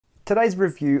Today's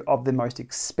review of the most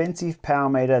expensive power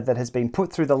meter that has been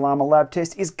put through the Lama Lab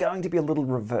test is going to be a little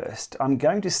reversed. I'm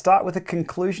going to start with a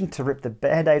conclusion to rip the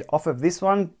band-aid off of this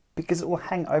one because it will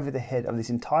hang over the head of this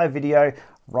entire video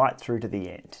right through to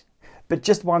the end. But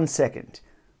just 1 second.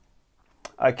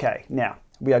 Okay, now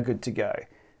we are good to go.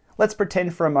 Let's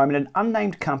pretend for a moment an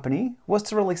unnamed company was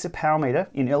to release a power meter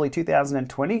in early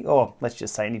 2020, or let's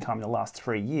just say anytime in the last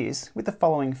 3 years, with the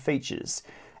following features.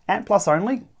 Ant plus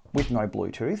only, with no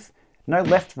Bluetooth, no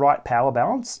left-right power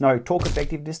balance, no torque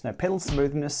effectiveness, no pedal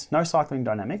smoothness, no cycling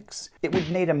dynamics. It would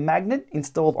need a magnet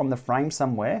installed on the frame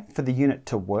somewhere for the unit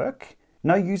to work.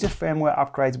 No user firmware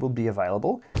upgrades will be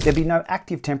available. There'd be no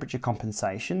active temperature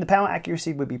compensation. The power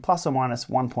accuracy would be plus or minus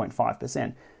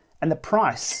 1.5%. And the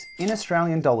price in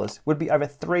Australian dollars would be over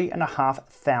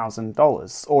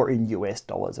 $3,500, or in US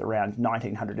dollars around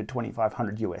 1,900 to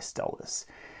 2,500 US dollars.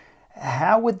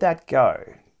 How would that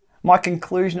go? My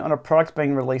conclusion on a product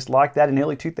being released like that in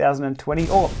early 2020,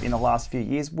 or in the last few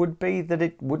years, would be that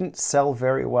it wouldn't sell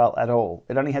very well at all.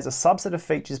 It only has a subset of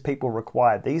features people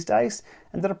require these days,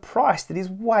 and at a price that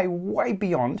is way, way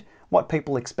beyond what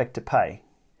people expect to pay.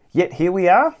 Yet here we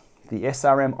are, the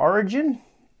SRM Origin,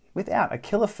 without a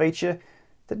killer feature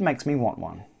that makes me want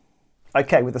one.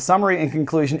 Okay, with the summary and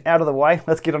conclusion out of the way,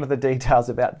 let's get on to the details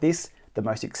about this, the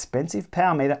most expensive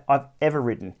power meter I've ever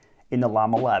ridden in the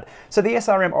Lama Lab. So the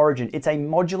SRM Origin, it's a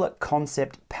modular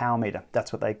concept power meter.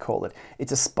 That's what they call it.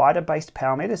 It's a spider-based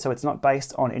power meter, so it's not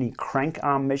based on any crank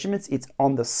arm measurements, it's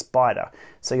on the spider.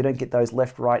 So you don't get those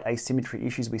left-right asymmetry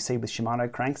issues we see with Shimano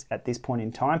cranks at this point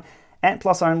in time. Ant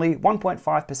plus only,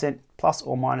 1.5% plus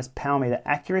or minus power meter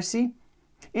accuracy.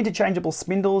 Interchangeable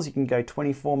spindles, you can go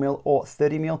 24mm or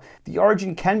 30mm. The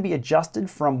Origin can be adjusted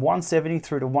from 170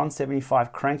 through to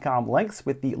 175 crank arm lengths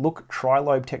with the Look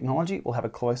Trilobe technology. We'll have a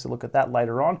closer look at that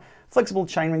later on. Flexible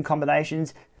chainring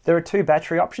combinations. There are 2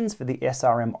 battery options for the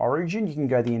SRM Origin. You can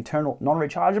go the internal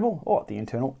non-rechargeable or the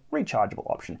internal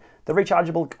rechargeable option. The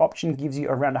rechargeable option gives you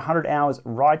around 100 hours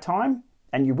ride time,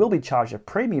 and you will be charged a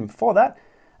premium for that,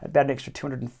 about an extra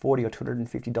 $240 or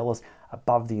 $250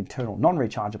 above the internal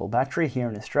non-rechargeable battery here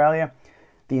in Australia.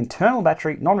 The internal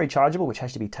battery, non-rechargeable, which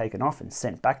has to be taken off and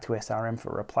sent back to SRM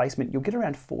for replacement, you'll get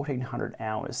around 1,400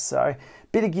 hours. So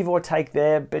bit of give or take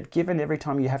there, but given every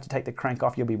time you have to take the crank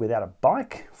off, you'll be without a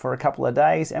bike for a couple of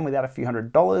days and without a few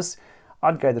 $100s,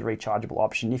 I'd go the rechargeable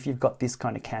option if you've got this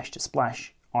kind of cash to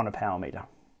splash on a power meter.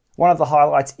 One of the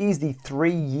highlights is the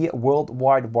 3-year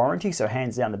worldwide warranty, so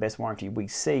hands down the best warranty we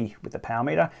see with the power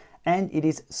meter, and it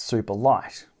is super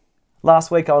light.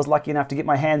 Last week I was lucky enough to get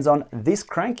my hands on this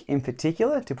crank in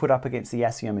particular to put up against the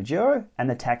SRM Duo and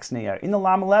the Tax Neo in the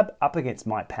Lama Lab up against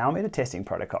my power meter testing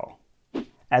protocol.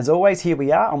 As always, here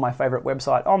we are on my favourite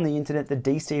website on the internet, the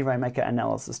DC Rainmaker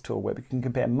Analysis Tool, where we can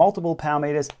compare multiple power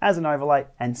meters as an overlay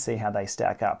and see how they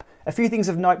stack up. A few things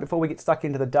of note before we get stuck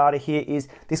into the data here is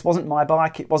this wasn't my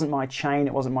bike, it wasn't my chain,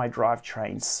 it wasn't my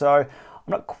drivetrain, so I'm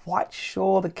not quite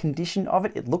sure the condition of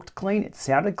it. It looked clean, it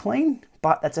sounded clean,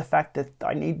 but that's a fact that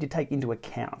I need to take into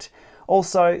account.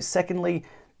 Also, secondly,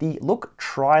 the Look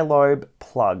Trilobe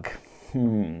plug.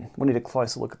 We'll need a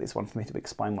closer look at this one for me to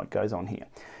explain what goes on here.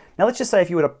 Now let's just say if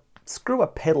you were to screw a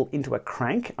pedal into a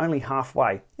crank only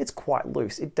halfway, it's quite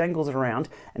loose. It dangles around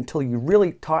until you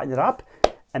really tighten it up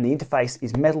and the interface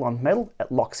is metal on metal,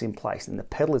 it locks in place and the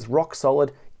pedal is rock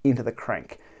solid into the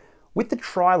crank. With the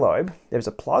Trilobe, there's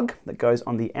a plug that goes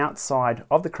on the outside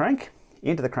of the crank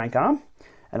into the crank arm,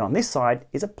 and on this side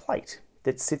is a plate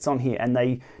that sits on here, and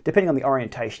they, depending on the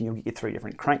orientation, you'll get 3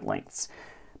 different crank lengths.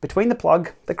 Between the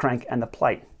plug, the crank, and the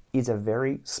plate is a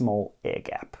very small air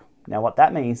gap. Now what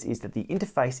that means is that the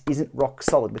interface isn't rock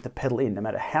solid with the pedal in. No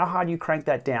matter how hard you crank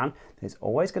that down, there's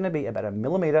always going to be about 1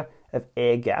 millimeter of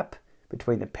air gap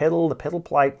between the pedal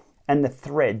plate, and the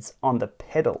threads on the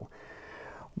pedal.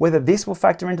 Whether this will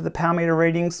factor into the power meter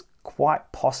readings,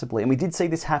 quite possibly. And we did see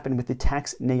this happen with the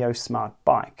Tax Neo Smart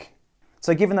Bike.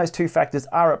 So given those 2 factors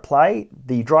are at play,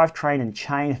 the drivetrain and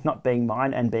chain not being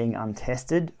mine and being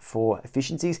untested for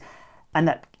efficiencies, and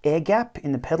that air gap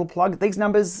in the pedal plug, these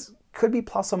numbers could be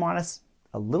plus or minus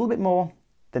a little bit more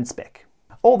than spec.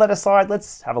 All that aside,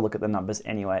 let's have a look at the numbers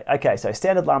anyway. Okay, so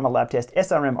standard Lama Lab test,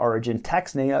 SRM Origin,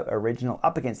 Tax Neo Original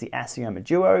up against the SRM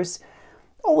Duos.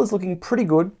 All is looking pretty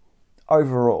good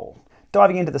overall.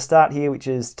 Diving into the start here, which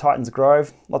is Titans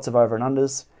Grove, lots of over and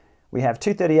unders. We have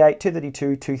 238,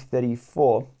 232,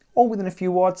 234, all within a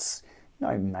few watts.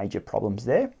 No major problems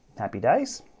there. Happy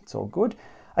days, it's all good.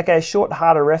 Okay, a short,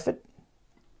 harder effort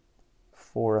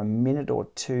for a minute or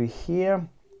 2 here.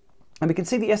 And we can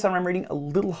see the SRM reading a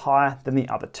little higher than the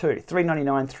other 2,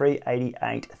 399,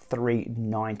 388,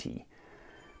 390.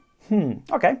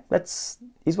 Okay,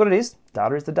 is what it is.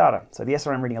 Data is the data. So the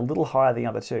SRM reading a little higher than the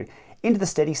other two. Into the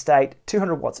steady state,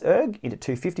 200 watts erg, into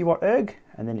 250 watt erg,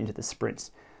 and then into the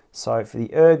sprints. So for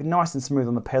the erg, nice and smooth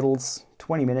on the pedals,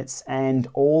 20 minutes, and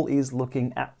all is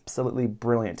looking absolutely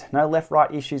brilliant. No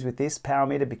left-right issues with this power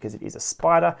meter because it is a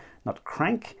spider, not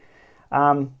crank.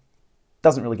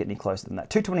 Doesn't really get any closer than that.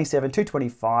 227,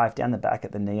 225 down the back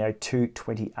at the Neo,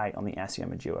 228 on the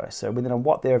Asioma Duo. So within a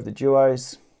watt there of the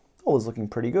Duos, all is looking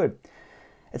pretty good.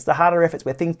 It's the harder efforts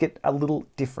where things get a little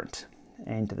different.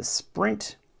 And to the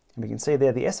sprint, and we can see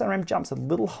there the SRM jumps a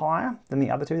little higher than the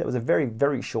other two. That was a very,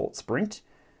 very short sprint.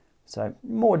 So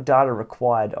more data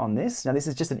required on this. Now this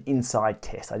is just an inside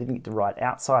test. I didn't get to ride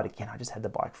outside again. I just had the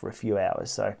bike for a few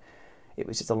hours. So it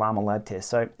was just a Lama Lab test.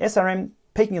 So SRM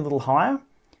peaking a little higher,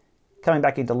 coming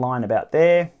back into line about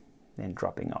there, then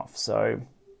dropping off. So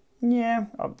yeah,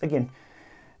 again,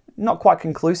 not quite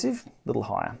conclusive, a little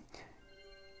higher.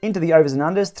 Into the overs and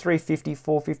unders, 350,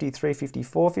 450, 350,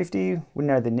 450. We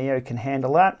know the Neo can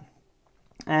handle that.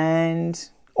 And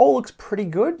all looks pretty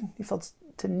good. If I was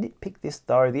to nitpick this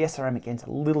though, the SRM again's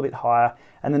a little bit higher,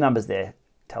 and the numbers there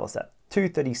tell us that.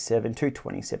 237,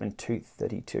 227,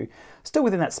 232. Still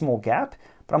within that small gap,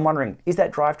 but I'm wondering, is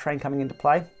that drivetrain coming into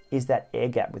play? Is that air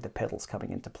gap with the pedals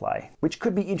coming into play? Which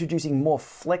could be introducing more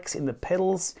flex in the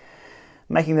pedals,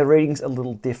 making the readings a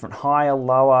little different, higher,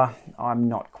 lower. I'm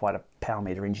not quite a power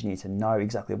meter engineer to know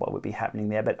exactly what would be happening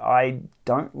there, but I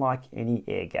don't like any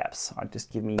air gaps. I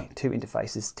just give me two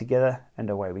interfaces together and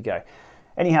away we go.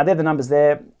 Anyhow, they're the numbers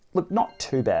there. Look, not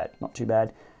too bad, not too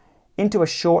bad. Into a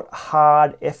short,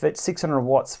 hard effort, 600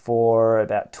 watts for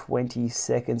about 20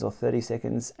 seconds or 30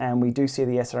 seconds, and we do see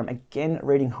the SRM again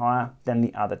reading higher than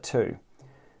the other two.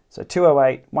 So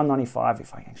 208, 195,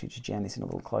 if I can actually just jam this in a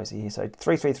little closer here. So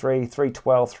 333,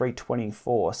 312,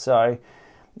 324. So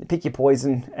pick your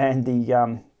poison, and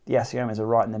the Asiomas are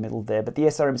right in the middle there, but the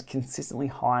SRM is consistently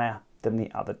higher than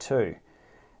the other two.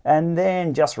 And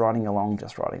then just riding along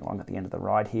at the end of the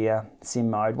ride here, sim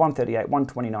mode, 138,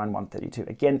 129, 132.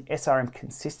 Again, SRM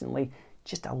consistently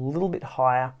just a little bit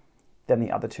higher than the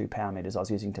other two power meters I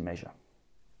was using to measure.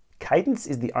 Cadence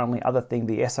is the only other thing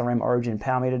the SRM Origin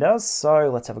power meter does, so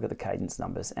let's have a look at the Cadence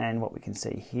numbers. And what we can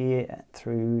see here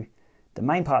through the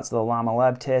main parts of the Lama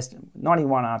Lab test,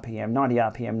 91 RPM, 90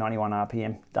 RPM, 91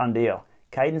 RPM, done deal.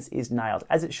 Cadence is nailed,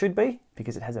 as it should be,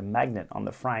 because it has a magnet on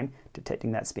the frame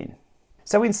detecting that spin.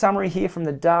 So in summary here from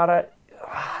the data,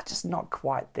 just not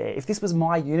quite there. If this was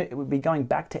my unit, it would be going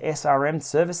back to SRM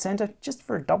Service Center just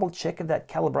for a double check of that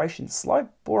calibration slope,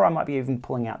 or I might be even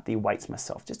pulling out the weights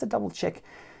myself, just to double check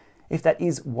if that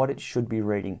is what it should be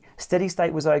reading. Steady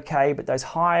state was okay, but those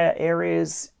higher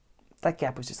areas, that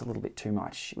gap was just a little bit too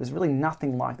much. It was really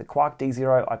nothing like the Quark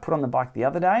D0 I put on the bike the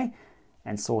other day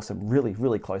and saw some really,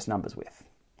 really close numbers with.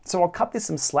 So I'll cut this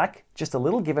some slack just a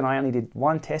little, given I only did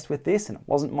one test with this and it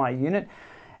wasn't my unit.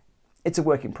 It's a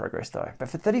work in progress though. But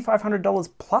for $3,500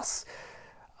 plus,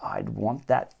 I'd want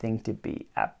that thing to be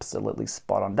absolutely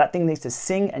spot on. That thing needs to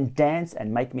sing and dance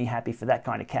and make me happy for that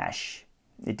kind of cash.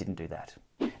 It didn't do that.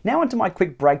 Now onto my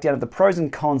quick breakdown of the pros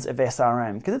and cons of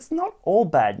SRM, because it's not all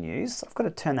bad news. I've got to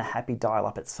turn the happy dial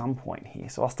up at some point here.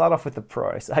 So I'll start off with the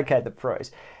pros. Okay, the pros.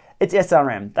 It's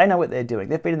SRM. They know what they're doing.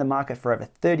 They've been in the market for over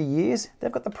 30 years.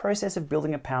 They've got the process of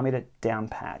building a power meter down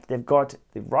pat. They've got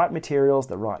the right materials,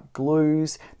 the right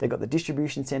glues. They've got the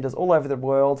distribution centers all over the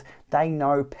world. They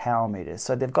know power meters,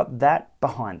 so they've got that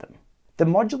behind them. The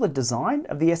modular design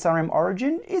of the SRM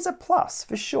Origin is a plus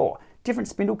for sure. Different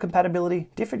spindle compatibility,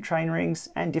 different train rings,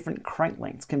 and different crank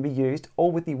lengths can be used,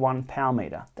 all with the one power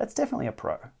meter. That's definitely a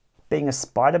pro. Being a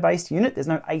spider-based unit, there's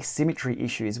no asymmetry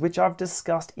issues, which I've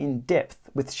discussed in depth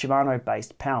with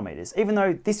Shimano-based power meters. Even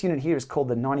though this unit here is called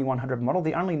the 9100 model,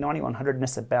 the only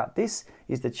 9100ness about this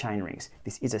is the chain rings.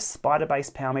 This is a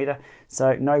spider-based power meter,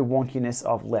 so no wonkiness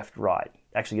of left-right.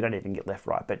 Actually, you don't even get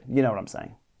left-right, but you know what I'm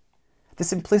saying. The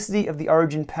simplicity of the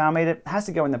Origin power meter has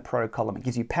to go in the pro column. It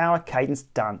gives you power, cadence,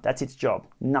 done. That's its job,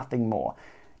 nothing more.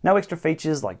 No extra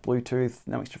features like Bluetooth,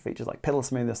 no extra features like pedal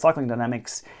smoother, cycling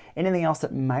dynamics, anything else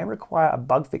that may require a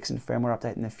bug fix and firmware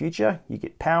update in the future. You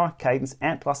get power, cadence,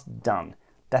 and plus done.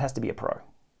 That has to be a pro.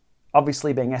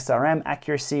 Obviously being SRM,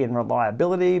 accuracy and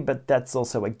reliability, but that's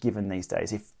also a given these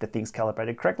days if the thing's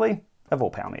calibrated correctly of all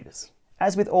power meters.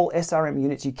 As with all SRM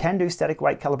units, you can do static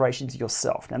weight calibrations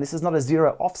yourself. Now this is not a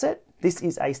zero offset, this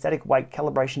is a static weight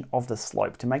calibration of the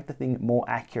slope to make the thing more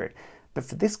accurate. But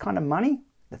for this kind of money,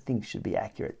 the thing should be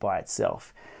accurate by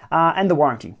itself. And the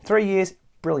warranty, 3 years,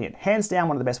 brilliant. Hands down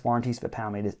one of the best warranties for power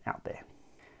meters out there.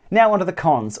 Now onto the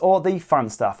cons, or the fun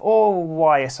stuff, or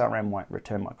why SRM won't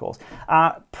return my calls.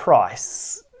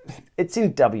 Price. it's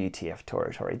in WTF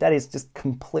territory. That is just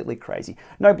completely crazy.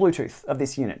 No Bluetooth of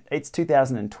this unit. It's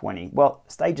 2020. Well,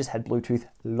 Stages had Bluetooth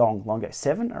long ago.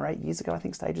 7 or 8 years ago, I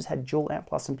think Stages had dual amp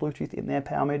plus and Bluetooth in their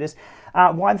power meters.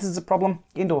 Why this is a problem?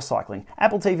 Indoor cycling,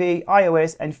 Apple TV,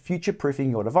 iOS, and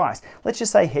future-proofing your device. Let's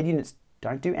just say head units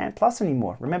don't do amp plus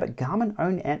anymore. Remember, Garmin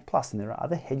own amp plus, and there are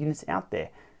other head units out there.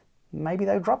 Maybe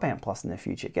they'll drop amp plus in the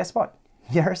future. Guess what?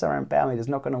 Your SRM power meter is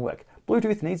not going to work.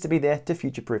 Bluetooth needs to be there to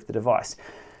future-proof the device.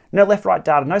 No left-right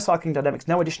data, no cycling dynamics,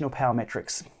 no additional power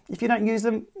metrics. If you don't use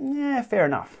them, fair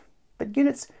enough. But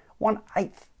units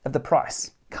 1/8 of the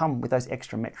price come with those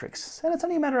extra metrics. And it's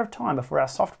only a matter of time before our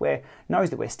software knows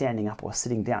that we're standing up or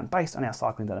sitting down based on our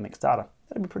cycling dynamics data.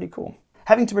 That'd be pretty cool.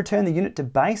 Having to return the unit to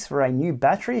base for a new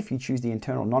battery, if you choose the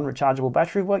internal non-rechargeable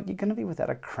battery, well, you're going to be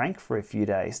without a crank for a few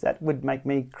days. That would make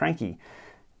me cranky.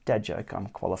 Dad joke, I'm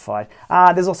qualified.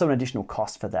 There's also an additional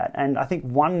cost for that. And I think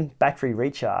one battery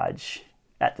recharge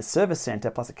at the service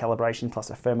center, plus a calibration, plus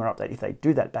a firmware update, if they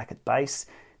do that back at base,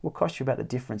 will cost you about the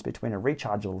difference between a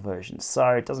rechargeable version. So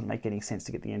it doesn't make any sense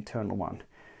to get the internal one.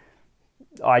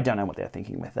 I don't know what they're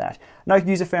thinking with that. No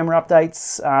user firmware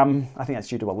updates. I think that's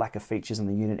due to a lack of features on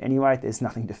the unit anyway. There's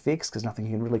nothing to fix because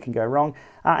nothing really can go wrong.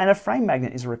 And a frame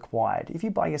magnet is required. If you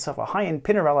buy yourself a high-end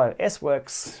Pinarello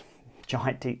S-Works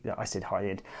giant I said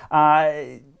high-end,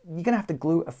 you're going to have to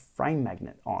glue a frame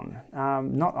magnet on.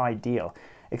 Not ideal.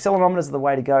 Accelerometers are the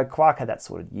way to go. Quark had that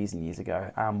sorted years and years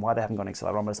ago. Why they haven't got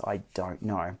accelerometers, I don't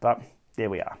know. But there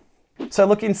we are. So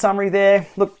look, in summary there,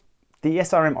 look, the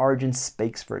SRM Origin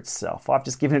speaks for itself. I've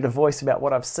just given it a voice about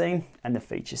what I've seen and the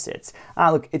feature sets.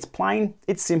 Look, it's plain,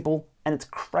 it's simple, and it's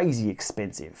crazy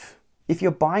expensive. If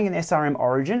you're buying an SRM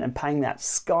Origin and paying that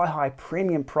sky-high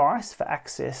premium price for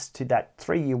access to that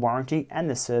 3-year warranty and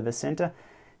the service center,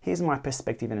 here's my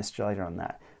perspective in Australia on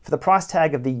that. For the price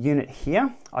tag of the unit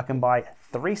here, I can buy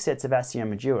 3 sets of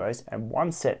Assioma Duos and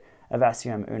 1 set of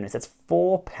Assioma Unos. That's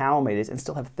 4 power meters and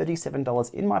still have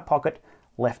 $37 in my pocket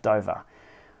left over.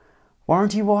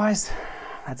 Warranty-wise,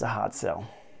 that's a hard sell.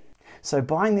 So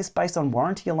buying this based on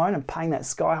warranty alone and paying that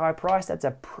sky-high price, that's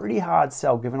a pretty hard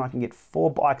sell given I can get 4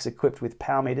 bikes equipped with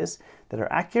power meters that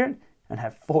are accurate and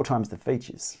have 4 times the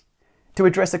features. To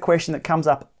address a question that comes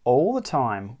up all the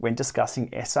time when discussing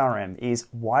SRM is,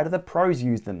 why do the pros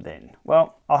use them then?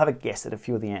 Well, I'll have a guess at a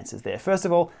few of the answers there. First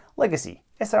of all, legacy.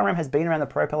 SRM has been around the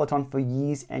pro peloton for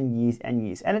years and years and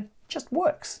years, and it just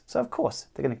works. So of course,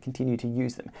 they're going to continue to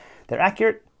use them. They're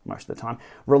accurate, most of the time,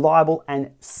 reliable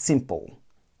and simple.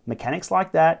 Mechanics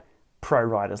like that, pro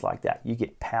riders like that. You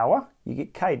get power, you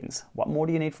get cadence. What more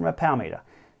do you need from a power meter?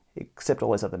 Except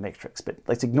all those other metrics, but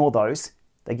let's ignore those.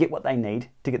 They get what they need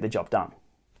to get the job done.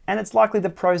 And it's likely the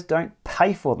pros don't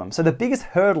pay for them. So the biggest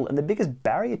hurdle and the biggest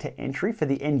barrier to entry for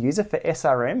the end user for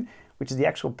SRM, which is the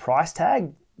actual price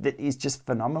tag that is just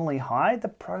phenomenally high, the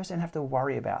pros don't have to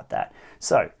worry about that.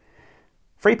 So,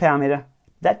 free power meter,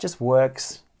 that just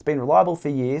works. It's been reliable for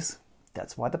years.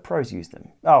 That's why the pros use them.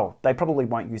 Oh, they probably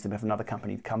won't use them if another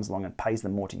company comes along and pays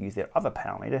them more to use their other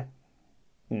power meter.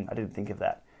 I didn't think of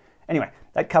that. Anyway,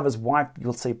 that covers why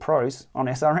you'll see pros on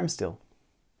SRM still.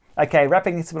 Okay,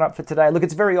 wrapping this one up for today. Look,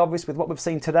 it's very obvious with what we've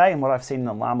seen today and what I've seen in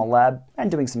the Lama Lab and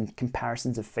doing some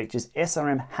comparisons of features.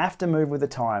 SRM have to move with the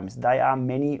times. They are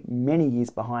many, many years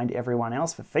behind everyone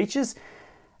else for features,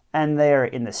 and they're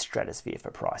in the stratosphere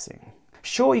for pricing.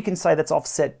 Sure, you can say that's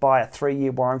offset by a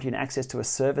 3-year warranty and access to a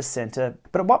service center,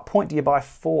 but at what point do you buy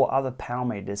 4 other power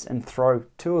meters and throw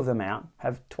 2 of them out,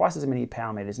 have twice as many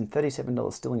power meters and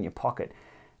 $37 still in your pocket?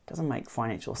 Doesn't make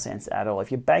financial sense at all.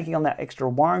 If you're banking on that extra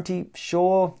warranty,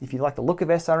 sure. If you like the look of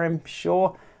SRM,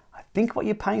 sure. I think what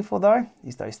you're paying for though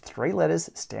is those 3 letters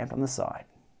stamped on the side.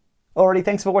 Alrighty,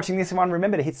 thanks for watching this one.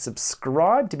 Remember to hit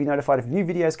subscribe to be notified of new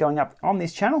videos going up on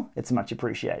this channel. It's much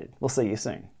appreciated. We'll see you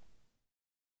soon.